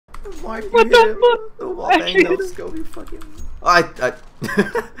Mark, you What hit him. the The fuck? wall I bang, hit no him. scope, you fucking. I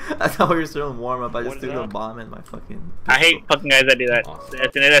thought we were still in warm up. I just threw a bomb in my fucking. I hate fucking guys that do that. Awesome.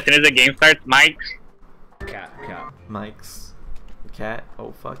 As soon as the game starts, Mike. Cat. Mike's. Cat?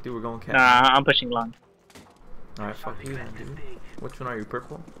 Oh fuck, dude, we're going cat. Nah, I'm pushing long. Alright, fuck you then, dude. Which one are you,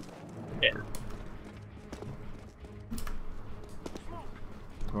 purple? Yeah.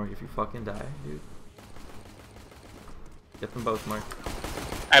 Mark, if you fucking die, dude. Get them both, Mark.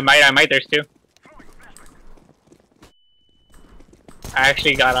 I might. There's two. I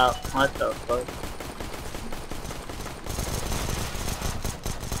actually got out. What the fuck?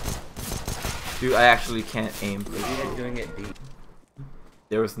 Dude, I actually can't aim. Maybe they're doing it deep.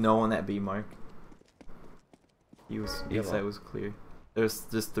 There was no one at B, Mark. He Yeah, said it was clear. There's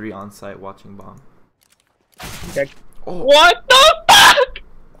just 3 on site watching bomb. Okay. Oh. What the fuck?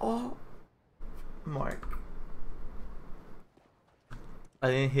 Oh. Mark. I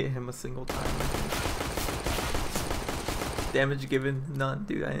didn't hit him a single time. Damage given, none,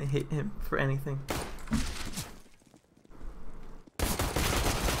 dude. I didn't hit him for anything.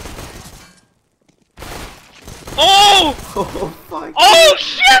 Oh! Oh fuck. Oh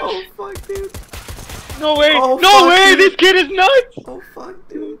shit! Oh fuck, dude. No way! Oh, no fuck, way! dude. This kid is nuts! Oh fuck,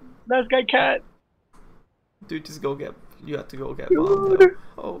 dude. Last guy cat. Dude, just go get. You have to go get bomb. Though.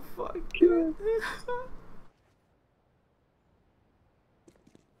 Oh fuck, dude.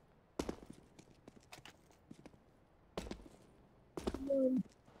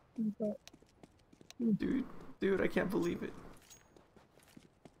 Dude, I can't believe it.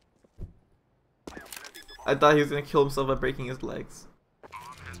 I thought he was gonna kill himself by breaking his legs.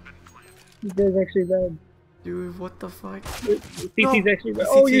 This guy's actually bad. Dude, what the fuck? CT's actually bad. CT.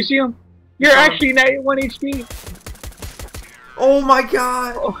 Oh, you see him? You're actually 91 HP. Oh my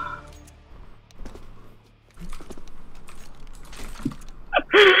god! Oh.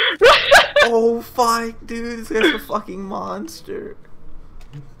 Oh fuck, dude, this guy's a fucking monster.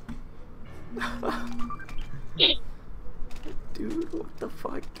 Dude, what the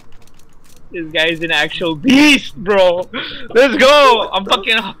fuck? This guy's an actual beast, bro. Let's go. I'm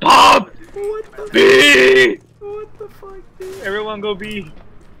fucking pop. What the B. What the fuck, dude? Everyone go B.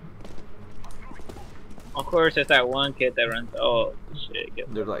 Of course, it's that one kid that runs. Oh shit!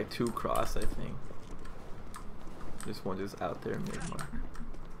 Get They're like 2 cross, I think. This one just out there mid mark.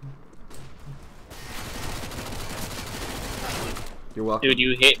 You're welcome. Dude,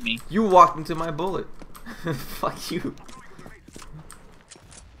 you hit me. You walked into my bullet. Fuck you.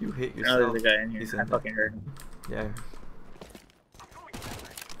 You hit Oh, yourself. there's a guy in here. He's I there. fucking heard him. Yeah.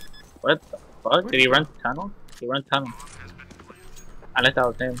 What the fuck? Did he run tunnel? He run tunnel. Unless that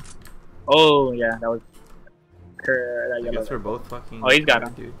was him. Oh yeah, that was. That I yellow guess we're guy. both fucking. Oh, he's got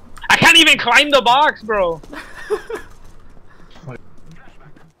him. Dude. I can't even climb the box, bro.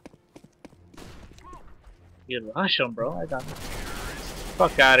 You rush him, bro. I got him.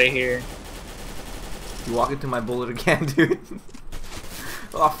 Fuck out of here. You walk into my bullet again, dude.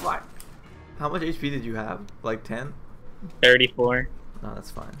 Oh fuck. How much HP did you have? Like 10? 34. No, that's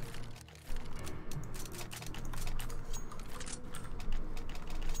fine.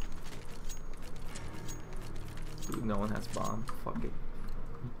 Dude, no one has bomb. Fuck it.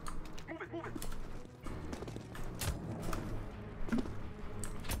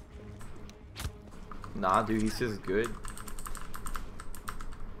 Nah, dude, he's just good.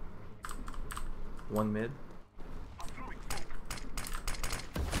 One mid.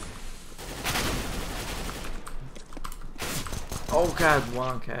 Oh god, one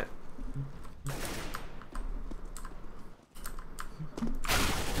on cat.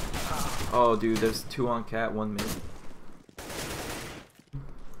 Oh dude, there's 2 on cat, 1 mid.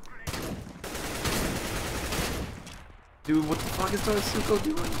 Dude, what the fuck is Dartsuko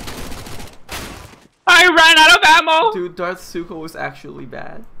doing? I ran out of ammo. Dude, Dartsuko was actually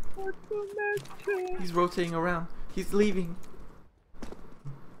bad. What the mess? He's rotating around. He's leaving.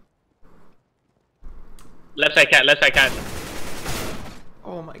 Left side cat. Left side cat.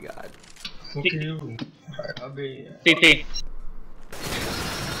 Oh my god. Fuck you. Alright, I'll be. CT.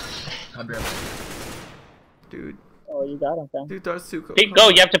 I'll be right. Dude. Oh, you got him, fam. Dude, Dartsuko. Pete, go.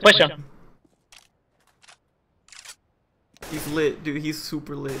 You have to push him. He's lit, dude. He's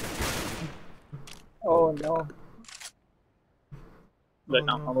super lit. Oh no. Look, Oh, no,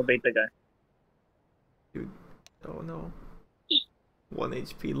 no. I'm gonna bait the guy. Dude. Oh no. 1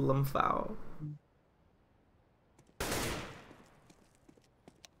 HP Lumfow.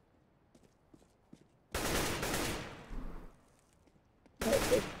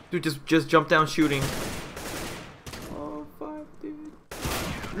 Dude, just jump down shooting. Oh fuck, dude.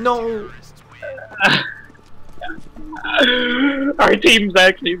 No. Our team's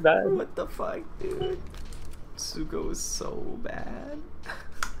actually bad. What the fuck, dude? Sugo is so bad.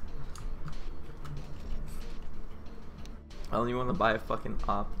 I only want to buy a fucking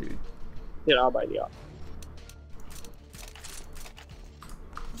op, dude. Dude, I'll buy the op.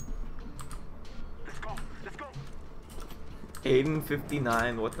 Aiden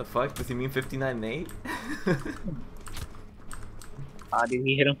 59, what the fuck? Does he mean 59 Nate? Dude,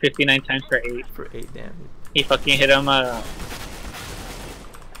 he hit him 59 times for 8. For 8 damage. He fucking hit him, can't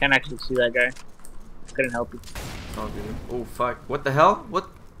actually see that guy. Couldn't help it. Oh, dude. Oh, fuck. What the hell? What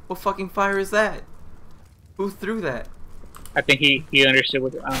fucking fire is that? Who threw that? I think he understood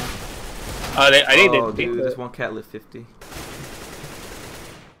what, I think Oh, they dude, did. this one cat lit 50.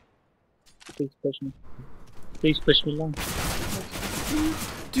 Please push me. Please push me long.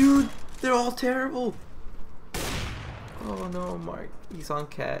 Dude, they're all terrible. Oh no, Mark. He's on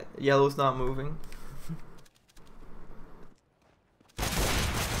cat. Yellow's not moving.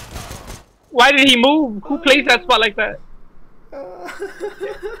 Why did he move? Who plays that spot like that?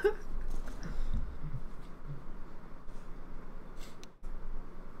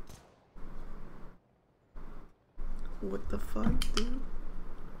 What the fuck, dude?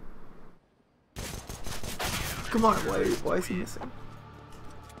 Come on, why is he missing?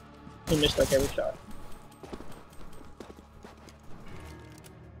 He missed like every shot.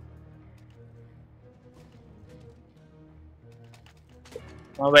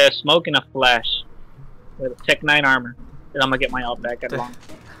 I'm gonna buy a smoke and a flash with a Tech 9 armor. Then I'm gonna get my ult back at long.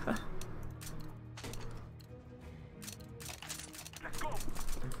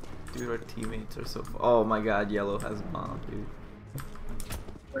 Dude, our teammates are so. Oh my god, Yellow has bomb, dude.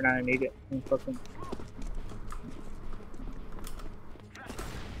 We're not gonna need it. Fucking.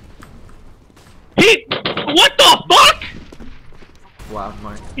 What the fuck? Wow,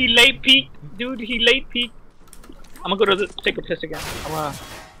 Mark. He late peek, dude. He late peek. I'm gonna go to the take a piss again. I'm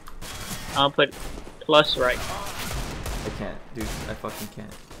gonna put plus right. I can't, dude. I fucking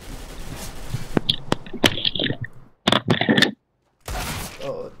can't.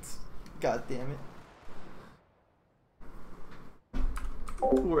 Oh, it's. God damn it.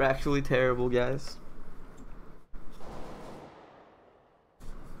 We're actually terrible, guys.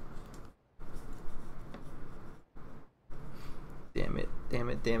 Damn it, damn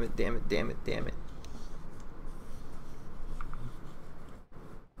it, damn it, damn it, damn it, damn it.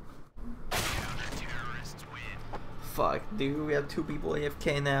 Fuck, dude, we have 2 people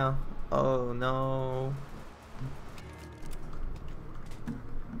AFK now. Oh no.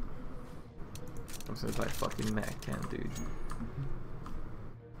 I'm just gonna buy fucking Mac 10, dude.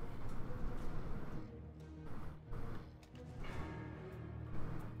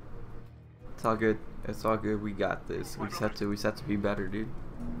 It's all good. It's all good. We got this. We just have to be better, dude.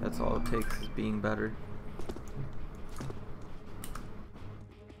 That's all it takes is being better.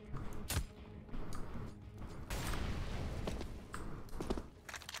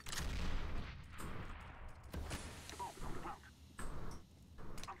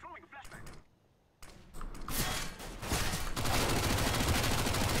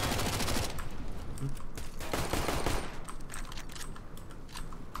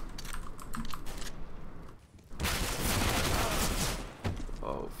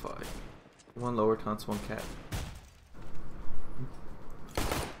 Oh fuck. 1 lower taunts, 1 cat.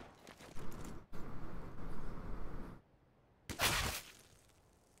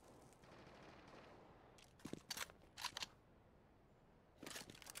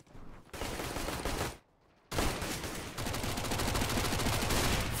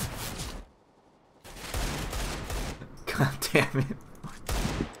 God damn it.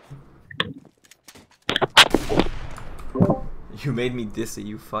 You made me dizzy,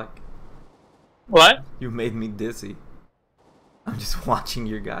 you fuck. What? You made me dizzy. I'm just watching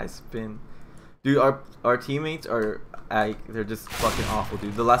your guys spin. Dude, our teammates are they're just fucking awful,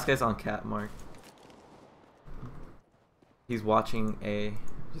 dude. The last guy's on cat, Mark. He's watching A.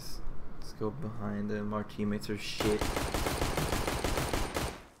 Just go behind him. Our teammates are shit.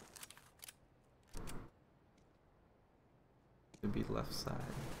 Could be left side.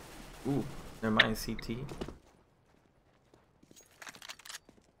 Ooh, never mind, CT.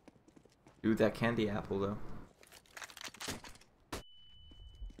 Dude, that candy apple though.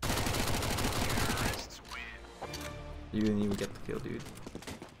 You didn't even get the kill, dude.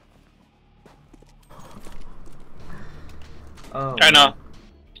 Oh, I know.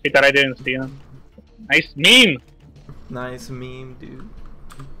 He thought I didn't see him. Nice meme! Nice meme, dude.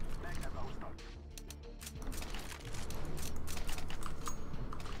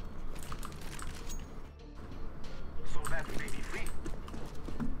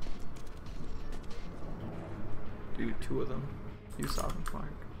 Dude, 2 of them. You saw them, Mark.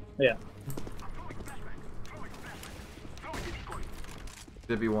 Yeah.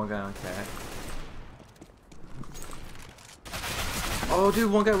 There'd be one guy on cat. Oh,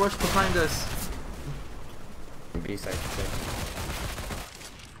 dude, one guy rushed behind us. B side.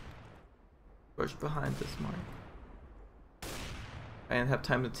 Rushed behind us, Mark. I didn't have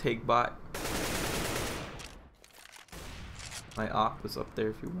time to take bot. My op was up there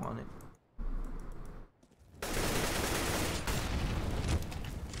if you want it.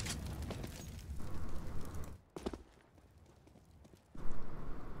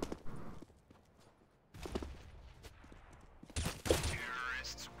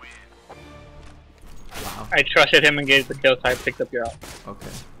 Wow. I trusted him and gave the kill, so I picked up your op.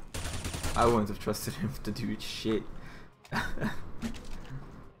 Okay. I wouldn't have trusted him to do shit.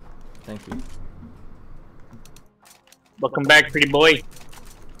 Thank you. Welcome back, pretty boy.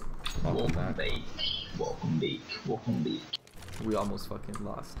 Welcome back. Welcome back. Welcome back. We almost fucking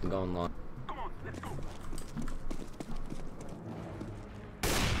lost. I'm going long.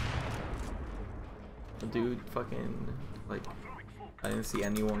 Dude, fucking, like, I didn't see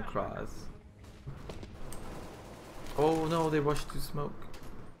anyone cross. Oh no, they rushed to smoke.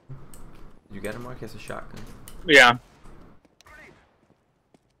 Did you get him, Mark? He has a shotgun. Yeah.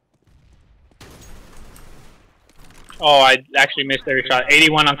 Oh, I actually missed every shot.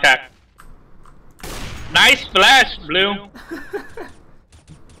 81 on cat. Nice flash, Blue.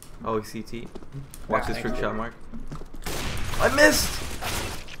 Oh, CT. Watch this trick shot, Mark. I missed!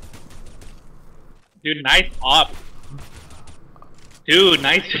 Dude, nice op. Dude,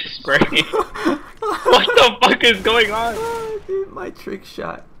 nice spray. What the fuck is going on? Oh, dude, my trick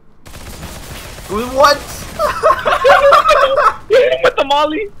shot. What? Hit him with the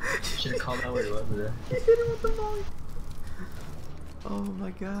molly. Should have called out where he was there. He hit him with the molly. Oh my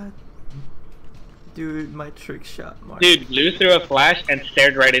god. Dude, my trick shot, Mark. Dude, Blue threw a flash and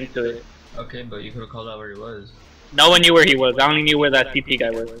stared right into it. Okay, but you could have called out where he was. No one knew where he was. I only knew where that CT guy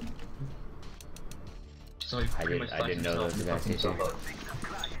was. So he pretty much I didn't know flashed that was himself gonna and say fucked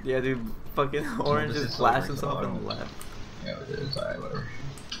himself up. Yeah, dude, fucking orange this just is flashed silver, himself so on the left. Yeah, it is. Alright, whatever.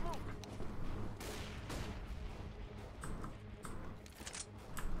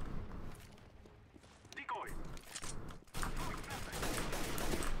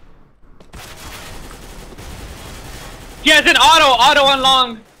 He has an auto on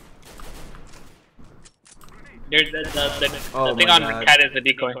long. There's the Oh thing my on God. cat is a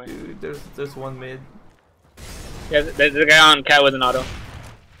decoy. Dude, there's one mid. Yeah, there's a guy on cat with an auto.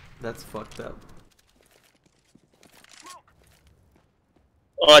 That's fucked up.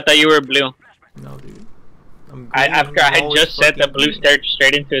 Oh, I thought you were Blue. No, dude. After I had always just said that fucking Blue green. stared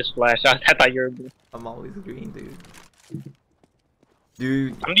straight into his flash, I thought you were Blue. I'm always green, dude.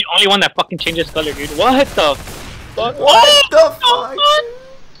 Dude. I'm the only one that fucking changes color, dude. What the fuck? What the fuck? fuck?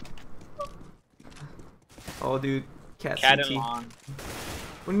 Dude? Oh, dude. Cat Cat CT. and long.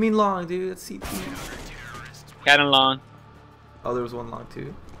 What do you mean long, dude? That's CT. Cat and long. Oh, there was one long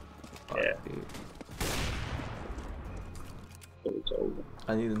too. Fuck, Yeah. dude. It's over.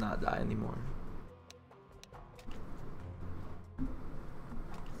 I need to not die anymore.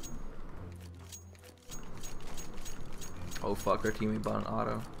 Oh fuck, our teammate bought an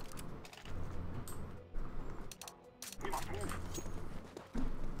auto.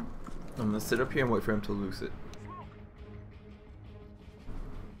 I'm gonna sit up here and wait for him to lose it.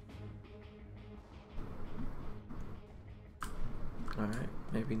 Alright,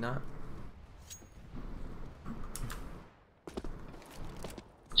 maybe not.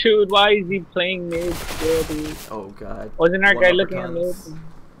 Dude, why is he playing mid still, dude? Oh god. Wasn't our One guy looking at mid? uppercuts.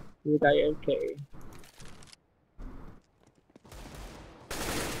 Dude, okay.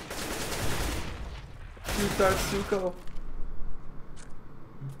 Dude, Dartsuko.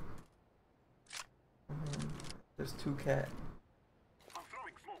 There's two cat.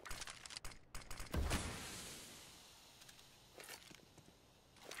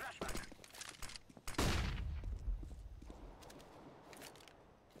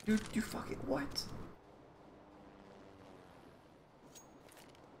 Dude, you fucking what?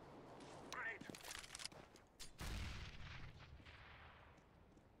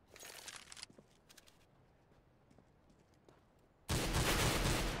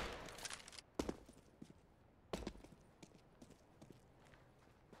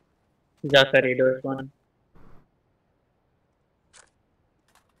 He's outside A doors one.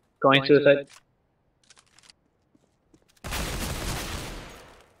 Going suicide.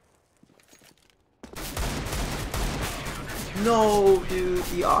 No, dude,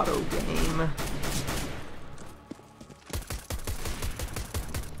 the auto game.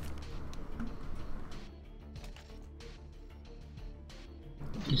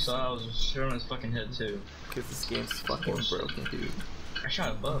 saw I was straight on his fucking head too. Because this game's fucking broken, dude. I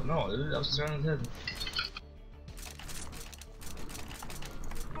shot above. No, I was straight on his head.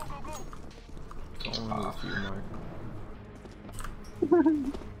 Don't move you, Mark.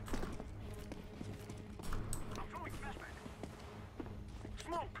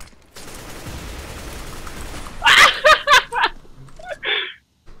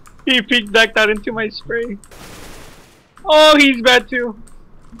 He peeked back out into my spray. Oh, he's bad too.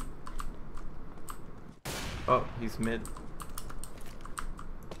 Oh, he's mid.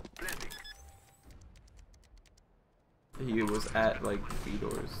 He was at like B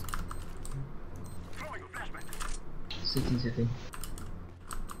doors. City.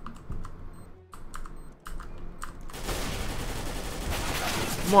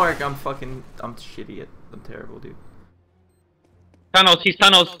 Mark, I'm shitty at, I'm terrible, dude. Tunnels, he's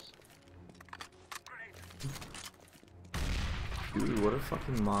tunnels. Dude, what a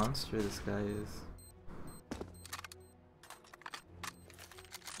fucking monster this guy is.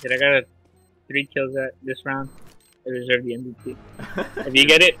 Dude, I got 3 kills at this round. I deserve the MVP. If you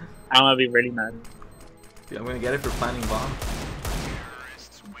get it, I'm gonna be really mad. Dude, I'm gonna get it for planting bomb.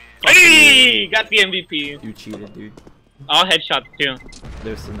 Hey! Got the MVP. You cheated, dude. All headshots too.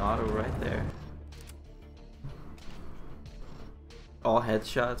 There's an auto right there. All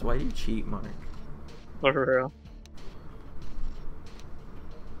headshots? Why do you cheat, Mark? For real.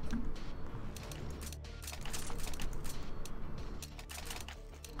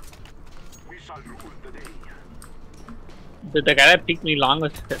 Dude, the guy that peeked me long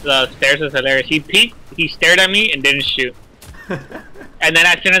with the stairs was hilarious. He peeked, he stared at me and didn't shoot. And then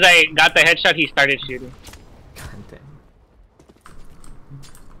as soon as I got the headshot, he started shooting. God damn.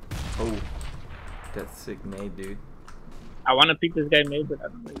 Oh, that's sick nade, dude. I want to peek this guy made, but I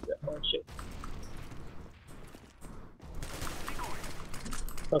don't know that. Oh shit.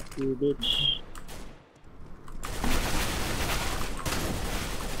 Fuck you, bitch.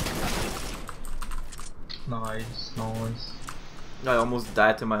 Nice. I almost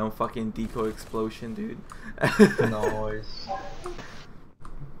died to my own fucking decoy explosion, dude. Nice.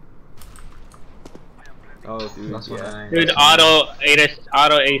 Oh, dude, That's what yeah. I- Dude, auto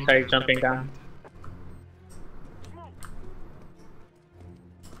A started jumping down.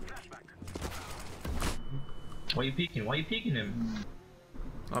 Why you peeking? Why you peeking him?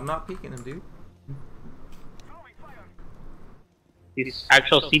 I'm not peeking him, dude. He's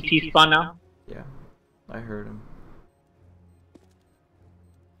actual CT spawn now. Yeah, I heard him.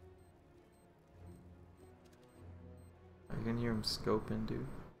 I can hear him scoping, dude.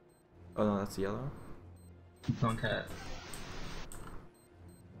 Oh no, that's yellow. On cat.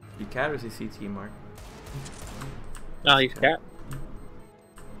 You cat or is he CT, Mark? No, he's cat.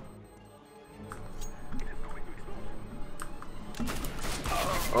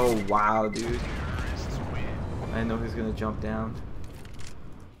 Oh wow, dude. I know he's gonna jump down.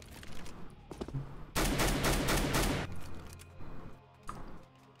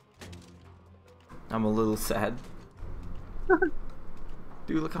 I'm a little sad.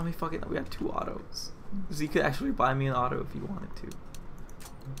 Dude, look how many fucking... We have 2 autos. So he could actually buy me an auto if he wanted to.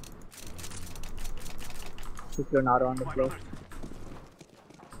 Put an auto on the floor.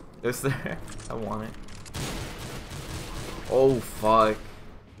 Is there? I want it. Oh fuck.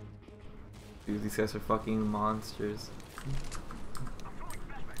 Dude, these guys are fucking monsters.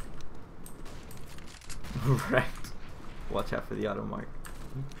 Wrecked. Watch out for the auto, Mark.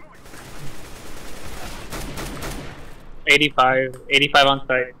 85 on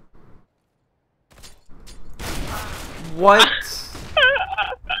site. What?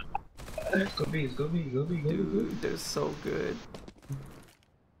 Go B. Dude, they're so good.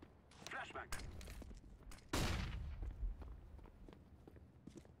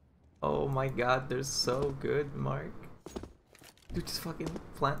 Oh my god, they're so good, Mark. Dude, just fucking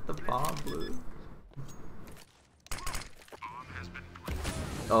plant the bomb, Blue.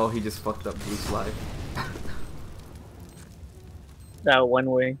 Oh, he just fucked up Blue's life. That one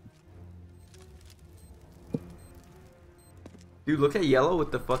way. Dude, look at yellow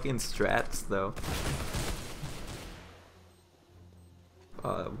with the fucking strats, though.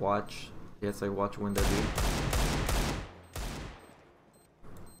 Watch. Yeah, it's like watch window, dude.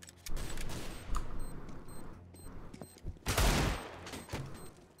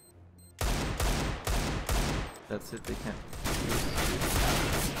 That's it, they can't.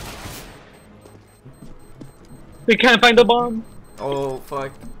 We can't find the bomb. Oh,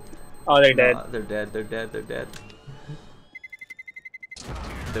 fuck. Oh, they're dead. Nah, they're dead. They're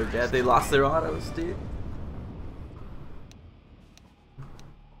dead. They lost their autos, dude.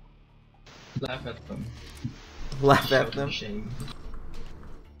 Laugh at them. Laugh at them. Shame.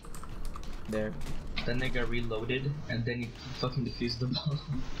 There. Then they got reloaded, and then he fucking defused the bomb.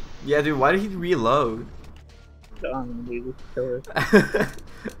 Yeah, dude, why did he reload? Dude, so-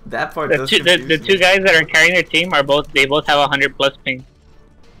 That part the does two, the confuse two me. guys that are carrying their team are both have 100+ ping.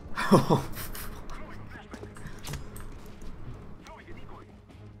 Oh,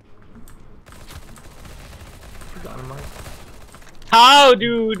 Dynamite. How,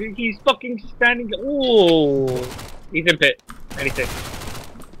 dude? He's fucking standing. Ooh, he's in pit. 96.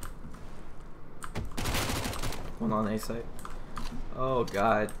 One on A site. Oh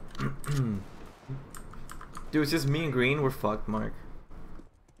god. Dude, it's just me and green. We're fucked, Mark.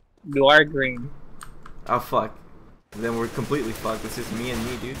 You are green. Oh fuck. Then we're completely fucked. It's just me and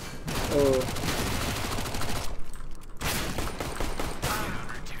me, dude. Oh,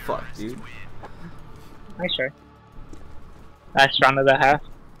 Fuck, dude. nice try. Last round of the half.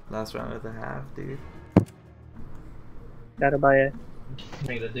 Last round of the half, dude. Gotta buy it.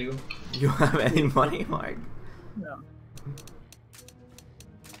 Make the do. You don't have any money, Mark? No.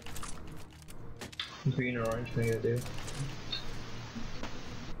 Green or orange, make the do.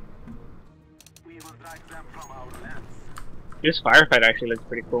 This firefight actually looks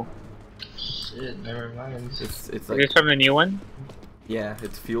pretty cool. Shit, never mind. It's Is like, this from the new one? yeah,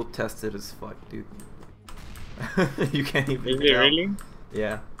 it's field tested as fuck, dude. You can't even Is it tell. really?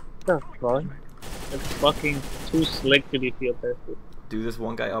 Yeah. What the fuck? It's fucking too slick to be field tested. Dude, this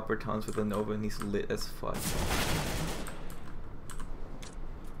one guy upper tons with a Nova and he's lit as fuck.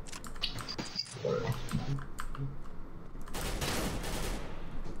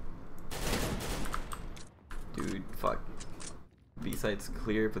 Dude, fuck. B-site's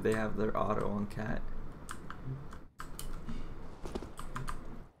clear, but they have their auto on cat.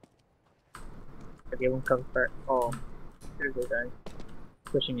 I gave him cover for. Oh, there's a guy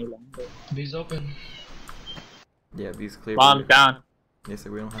pushing you long. B's open. Yeah, B's clear. Bomb's down. They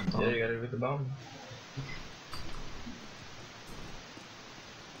said we don't have Yeah, bomb. you got it with the bomb.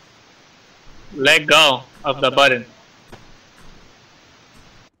 Let go of the button.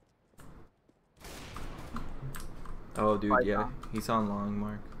 Oh, dude, Right yeah. now. He's on long,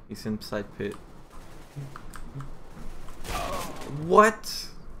 Mark. He's inside pit. What?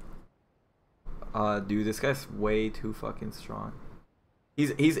 Dude, this guy's way too fucking strong.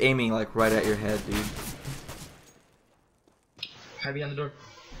 He's aiming like right at your head, dude. Hide behind the door.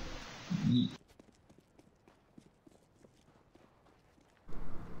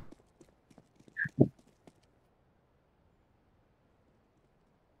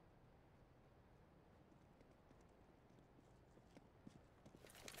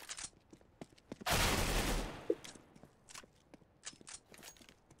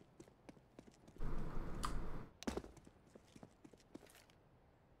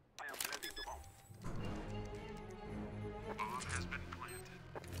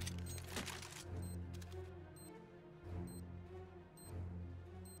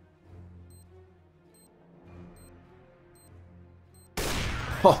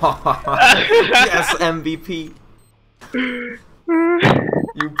 Yes, MVP.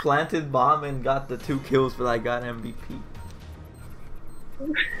 You planted bomb and got the 2 kills, but I got MVP.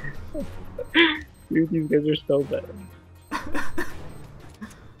 Dude, these guys are so bad.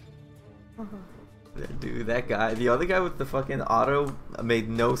 Dude, that guy, the other guy with the fucking auto made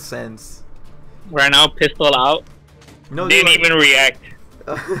no sense. Right now, pistol out. No, Didn't dude, even react.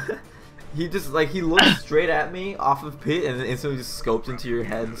 he just like he looked straight at me off of pit and then instantly just scoped into your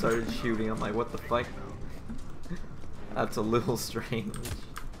head and started shooting. I'm like, what the fuck? That's a little strange.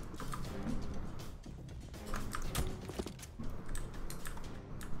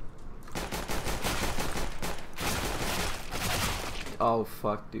 Oh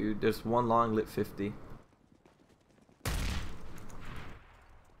fuck, dude. There's one long lit 50.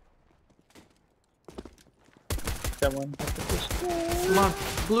 Someone has to push. Come on,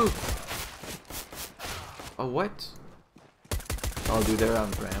 blue. Oh, what? Oh, dude, they're on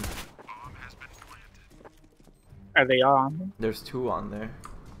the ramp. Are they all on them? There's 2 on there.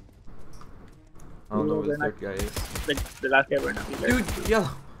 I don't know where the third guy is. The last guy were not there. Dude, yellow.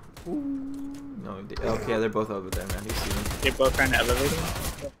 No, okay, they're both over there, man. You see them? They're both trying to elevate him.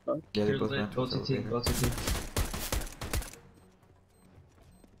 What the fuck? Yeah, they're Here's both lit. not Go CT. Go CT.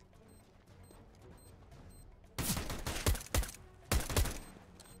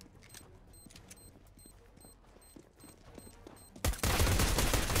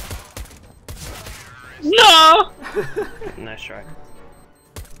 No! Nice try.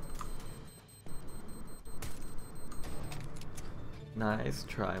 Nice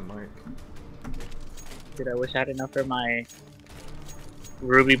try, Mark. Dude, I wish I had enough for my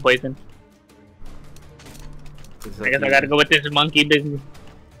ruby poison. I guess I gotta go with this monkey business.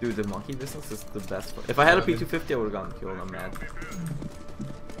 Dude, the monkey business is the best. If I had a P250, I would have gotten killed. I'm mad.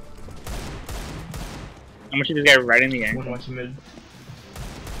 How much is this guy right in the ankle? One watching mid.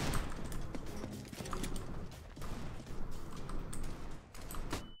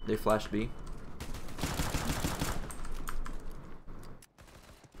 They flashed B.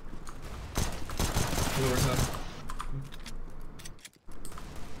 Lower top.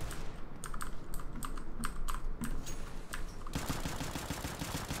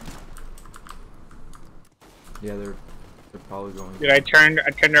 Yeah, they're probably going. Dude, I turned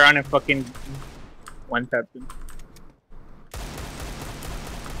around and fucking one tapped him.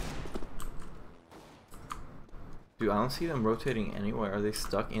 Dude, I don't see them rotating anywhere. Are they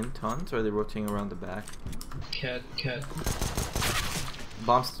stuck in tons or are they rotating around the back? Cat.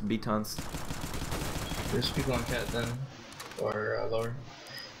 Bombs B tons. There's people on cat then. Or lower.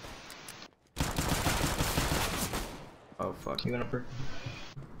 Oh fuck. You went upper.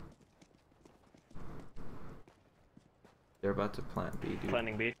 They're about to plant B, dude.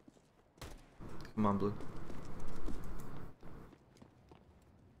 Planning B. Come on, blue.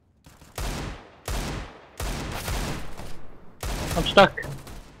 I'm stuck.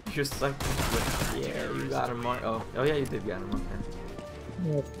 You're stuck. Yeah, you got him, Mark. Oh yeah, you did get him.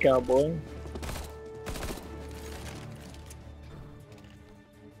 Okay. Let's go, boy.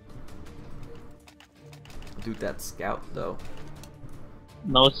 Dude, that scout though.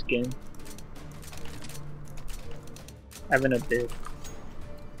 No skin. Having a bit.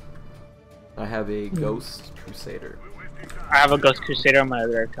 I have a Ghost Crusader. I have a Ghost Crusader on my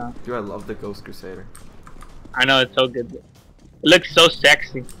other account. Dude, I love the Ghost Crusader. I know, it's so good. It looks so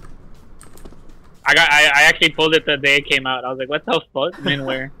sexy. I actually pulled it the day it came out. I was like, what the fuck?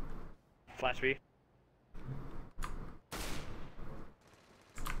 Minware. Flash B.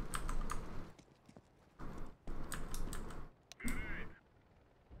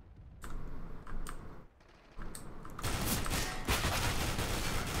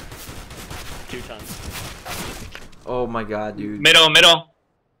 Two tons. Oh my god, dude. Middle.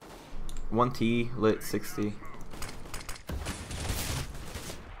 1T lit 60.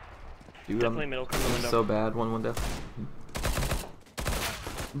 Dude, Definitely middle, come the window. so bad. One window.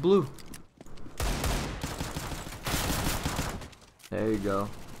 Blue. There you go.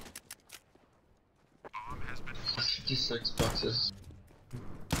 56 boxes.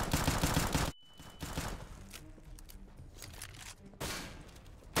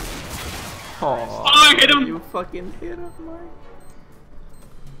 Oh, I hit him! You fucking hit him, Mark.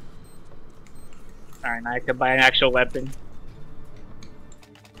 Alright, now I can buy an actual weapon.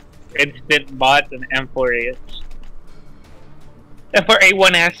 Instant bot and M4A.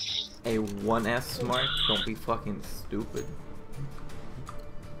 M4A1S. A 1S, Mark? Don't be fucking stupid.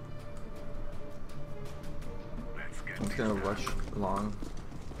 I'm just gonna rush long.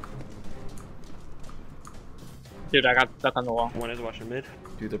 Dude, I got stuck on the wall. One is watching mid.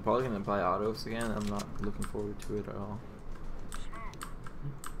 Dude, they're probably gonna buy autos again. I'm not looking forward to it at all.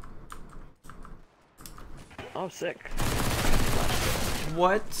 Oh, sick.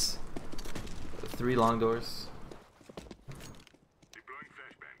 What? 3 long doors.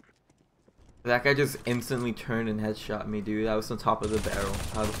 That guy just instantly turned and headshot me, dude. I was on top of the barrel.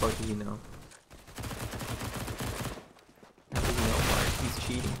 How the fuck did he know? How did he know, Mark? He's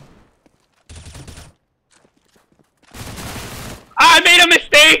cheating. I made a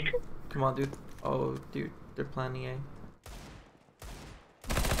mistake! Come on, dude. Oh, dude. They're planning A.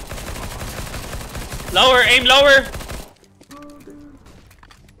 Lower, aim lower!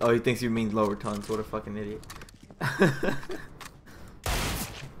 Oh, he thinks you mean lower tons. What a fucking idiot.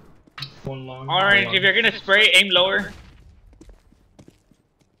 One long. Orange, one if you're gonna spray, aim lower.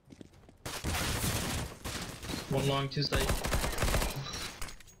 One long, 2 side.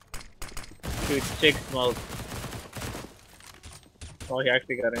 Dude, 6 smoke. Oh, he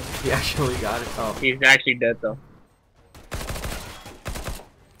actually got it. He actually got it. Oh. He's actually dead though.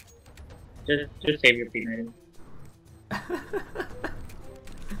 Just save your P90.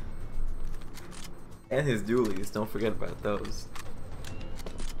 And his dualies. Don't forget about those.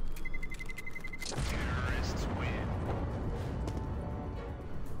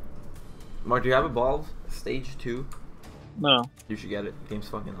 Mark, do you have a Evolve Stage 2? No. You should get it. Game's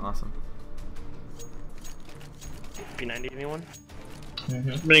fucking awesome. P90, anyone?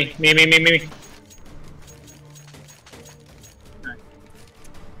 Me.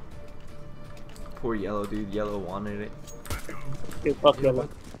 Poor Yellow, dude. Yellow wanted it. Dude, fuck yellow.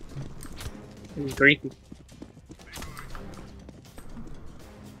 He's greasy.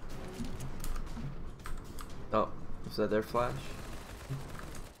 Oh, is that their flash?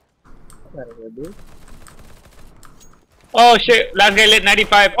 That'll go, dude. Oh shit, last guy lit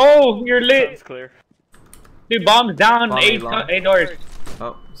 95. Oh, you're lit. Sounds clear. Dude, bombs down, Bomb eight long. doors.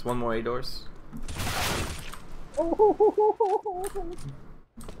 Oh, it's one more A doors.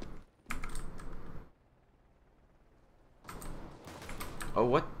 Oh,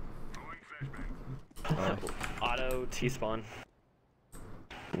 what? Auto T-spawn.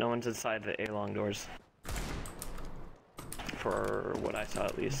 No one's inside the A-long doors. For what I saw,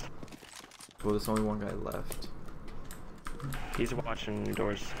 at least. Well, there's only one guy left. He's watching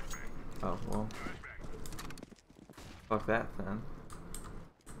doors. Oh, well. Fuck that, then.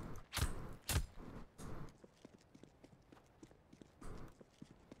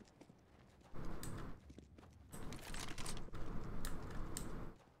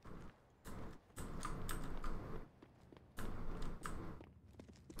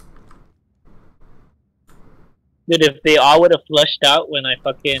 Dude, if they all would have flushed out when I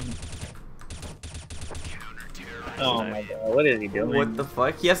fucking... Oh my god, what is he doing? What the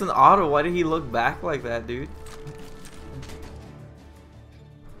fuck? He has an auto. Why did he look back like that, dude?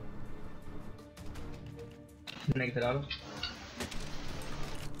 Negative auto.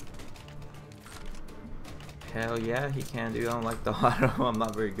 Hell yeah, he can, dude. I don't like the auto. I'm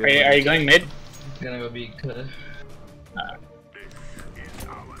not very good. Are you going mid? Gonna go be good.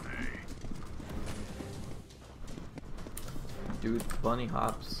 Dude, bunny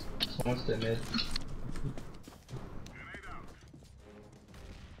hops. Someone's stay mid.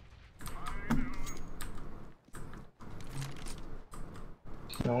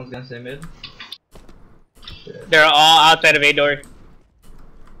 No one's gonna stay mid. Shit. They're all outside of A door.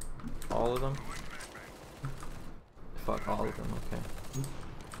 All of them? Fuck all of them, okay.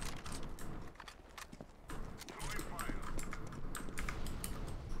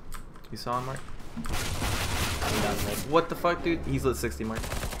 You saw him, Mark? What the fuck, dude? He's lit 60, Mark.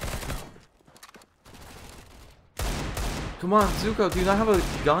 Come on, Zuko, do you not have a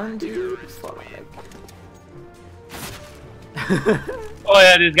gun, dude? Fuck. Oh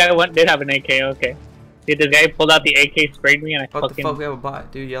yeah, this guy did have an AK, okay. Dude, this guy pulled out the AK, sprayed me, and I What the fucking... fuck, we have a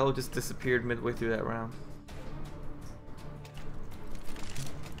bot. Dude, Yellow just disappeared midway through that round.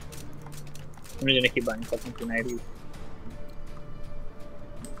 I'm just gonna keep buying fucking 290s.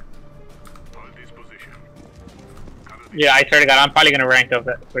 Yeah, I swear to God, I'm probably gonna rank up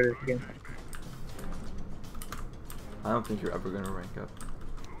for this game. I don't think you're ever gonna rank up.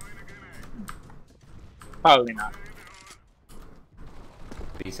 Probably not.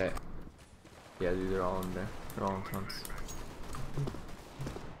 B site. Yeah, dude, they're all in there. They're all in tons.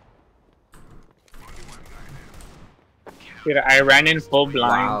 Dude, I ran in full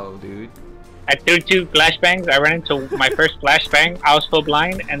blind. Wow, dude. I threw 2 flashbangs. I ran into my first flashbang. I was full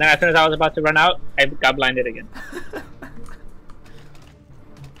blind, and then as soon as I was about to run out, I got blinded again.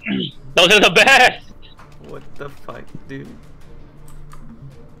 Those are the best! What the fuck, dude?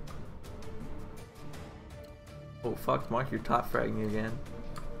 Oh fuck, Mark, you're top fragging again.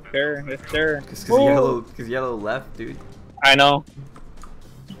 Sure, yes sir. Cause yellow left, dude. I know.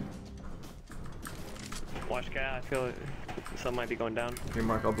 Watch cat, I feel like some might be going down. Here,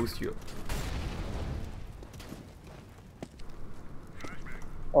 Mark, I'll boost you.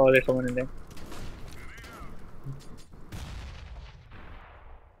 Oh, there's someone in there.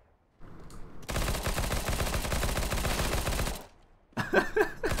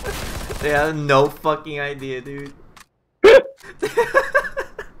 They have no fucking idea, dude. They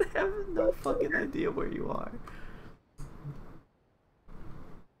have no fucking idea where you are.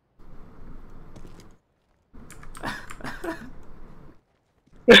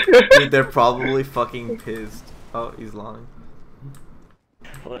 Dude, they're probably fucking pissed. Oh, he's lying.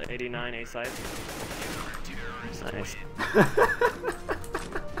 89 A side. Nice.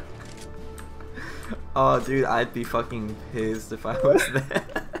 Oh, dude, I'd be fucking pissed if I was there.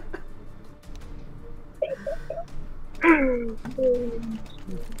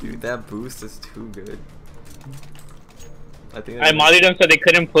 Dude, that boost is too good. I think I mollied them so they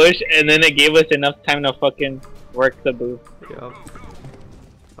couldn't push, and then they gave us enough time to fucking work the boost. Yep.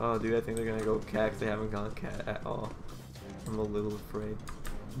 Oh, dude, I think they're gonna go cat 'cause they haven't gone cat at all. I'm a little afraid.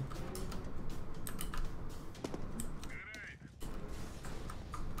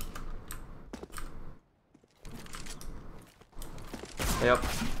 Yep.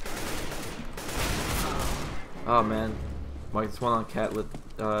 Oh man, Mike, this one on cat lit.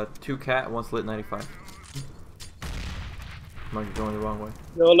 2 cat, one's lit 95. Mike, you're going the wrong way.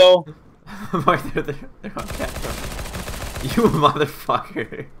 YOLO. Mike, they're on cat. You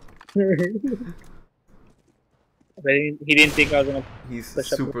motherfucker. But he didn't think I was gonna. He's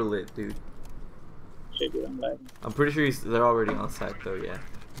push up. super lit, dude. Shit, dude, I'm lying. I'm pretty sure they're already on site though, yeah.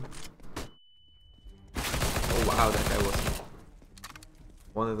 Oh wow, that guy was.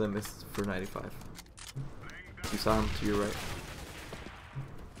 One of them is for 95. You saw him to your right.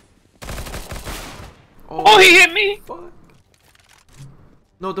 Oh, he hit me! Fuck.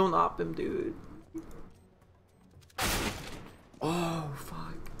 No, don't op him, dude. Oh,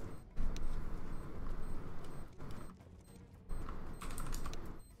 fuck.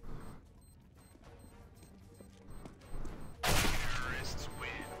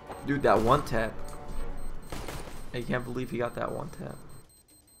 Dude, that one tap. I can't believe he got that one tap.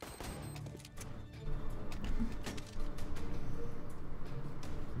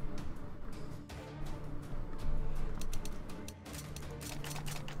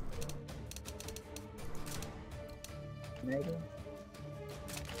 Maybe.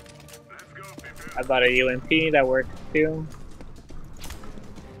 I bought a UMP that works too.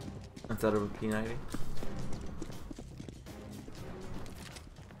 Instead of a P90.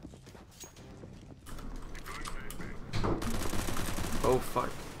 Oh fuck.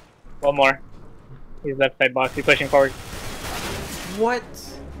 One more. He's left side box. He's pushing forward. What?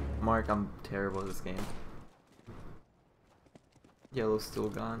 Mark, I'm terrible at this game. Yellow's still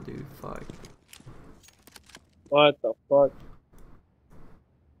gone, dude. Fuck. What the fuck?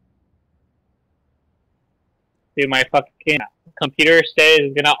 Dude, my fucking computer says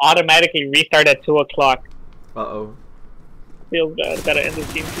it's gonna automatically restart at 2 o'clock. Uh-oh. Feels bad. Gotta end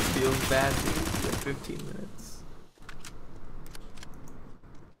this game. Feels bad, dude. You have 15 minutes.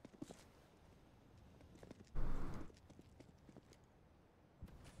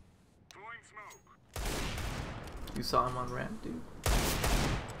 You saw him on ramp, dude.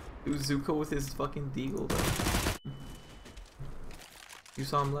 It was Zuko with his fucking deagle, though. You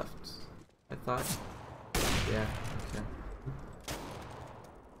saw him left, I thought. Yeah, okay.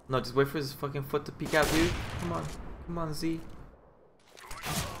 No, just wait for his fucking foot to peek out, dude. Come on. Come on, Z.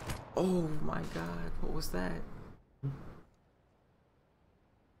 Oh my god, what was that?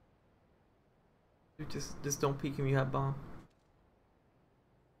 Dude, just don't peek him, you have bomb.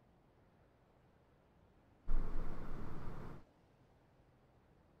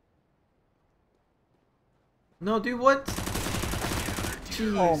 No, dude, what?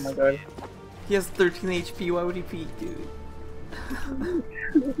 Jeez. Oh my god. He has 13 HP, why would he peek, dude?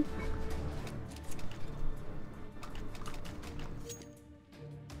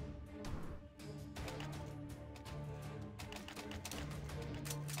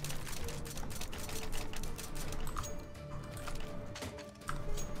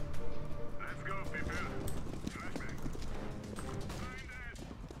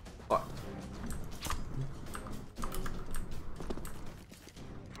 Fuck.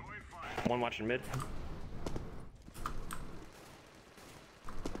 One watching mid.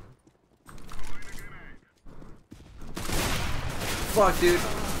 Fuck, dude.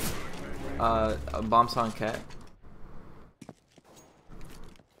 A bomb's on cat.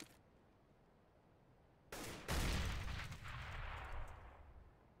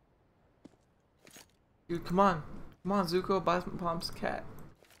 Dude, come on. Come on, Zuko, bomb's cat.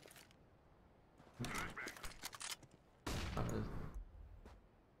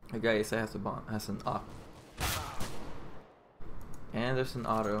 The guy has a bomb, has an op. And there's an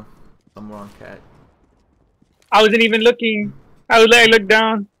auto somewhere on cat. I wasn't even looking. I was like, look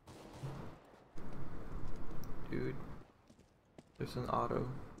down. Dude, there's an auto.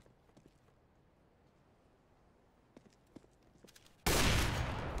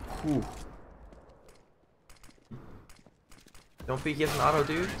 Whew. Don't peek, he has an auto,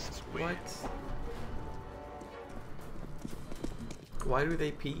 dude. What? Why do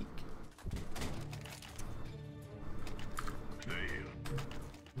they peek?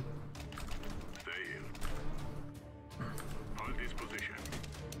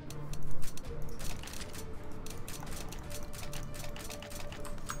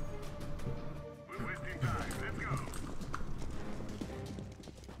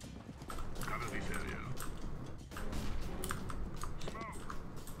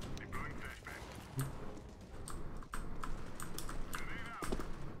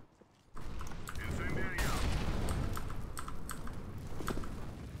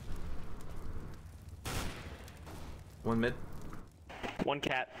 One mid. One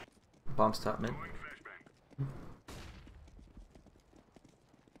cat. Bomb's top mid.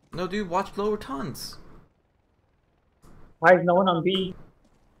 No, dude, watch lower tons. Why is no one on B?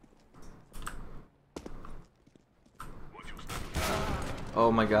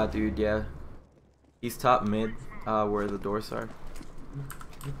 Oh my god, dude, yeah. He's top mid, where the doors are.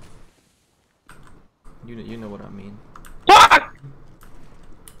 You know what I mean. Fuck!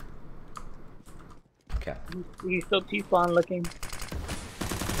 Okay. He's still T-spawn looking.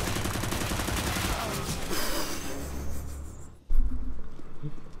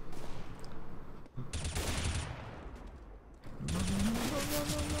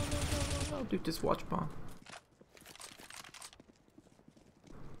 Dude, just watch bomb.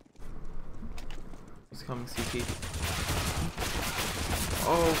 He's coming CT.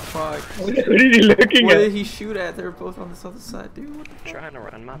 Oh fuck. What is he looking What at? did he shoot at? They were both on this other side, dude. What the fuck? Trying to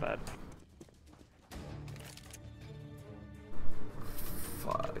run, my bad.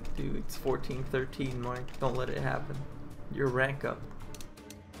 Fuck, dude. It's 14-13, Mark. Don't let it happen. Your rank up.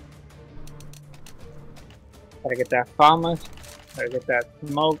 Gotta get that farmers. Gotta get that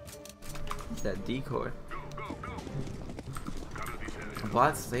smoke. That decoy.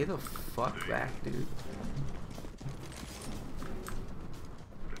 Bot, stay the fuck back, dude.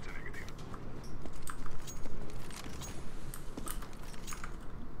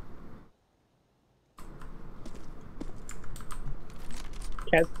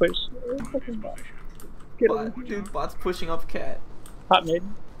 Cat push. Get Bot, him. dude, bot's pushing up cat. Top mid.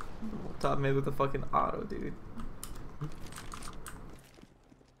 Top mid with a fucking auto, dude.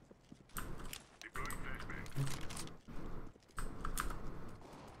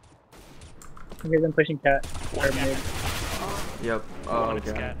 I hear them pushing cat. Or One mid. Yep. One Oh, is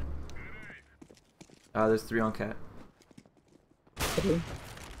god. cat. There's 3 on cat. Three.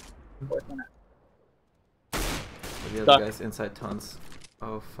 Fourth one out. The Duck. other guy's inside tons.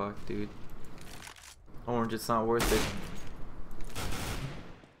 Oh fuck, dude. Orange, it's not worth it.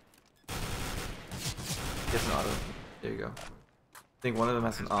 Gets an auto. There you go. I think one of them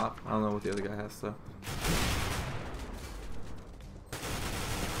has an op. I don't know what the other guy has though.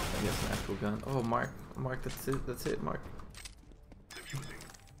 I guess an actual gun. Oh, Mark. Mark, that's it. That's it, Mark.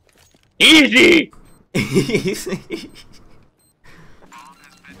 Easy! Easy.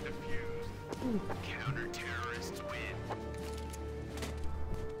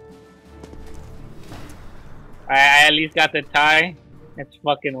 I at least got the tie. It's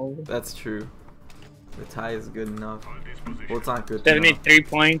fucking over. That's true. The tie is good enough. Well, it's not good enough. 73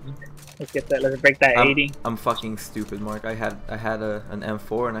 points. Let's get that. Let's break that 80. I'm fucking stupid, Mark. I had an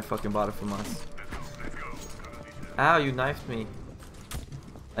M4 and I fucking bought it from us. Ow, you knifed me.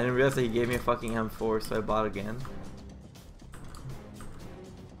 I didn't realize that he gave me a fucking M4, so I bought again.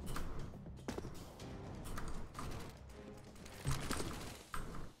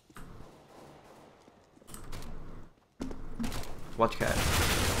 Watch cat.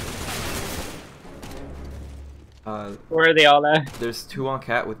 Where are they all at? There's 2 on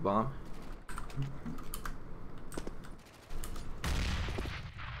cat with bomb.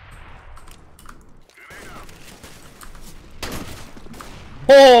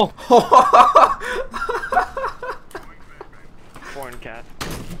 Oh! Foreign cat.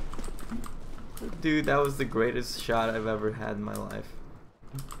 Dude, that was the greatest shot I've ever had in my life.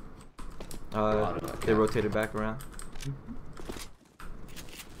 They rotated back around.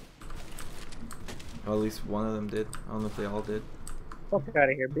 Or at least one of them did. I don't know if they all did. Fuck out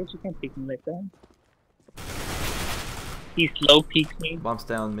of here, bitch. You can't peek me like that. He slow peeks me. Bombs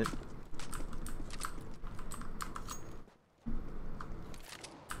down mid.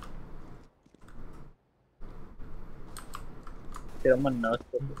 Dude, I'm gonna know.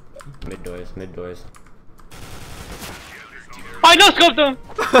 Mid doors, mid doors. I no scoped him!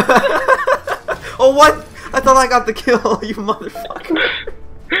 Oh, what? I thought I got the kill, you motherfucker.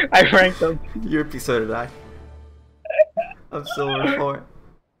 I ranked him. You're a so did I. I'm silver 4.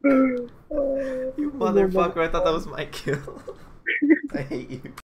 You motherfucker, I thought that was my kill. I hate you.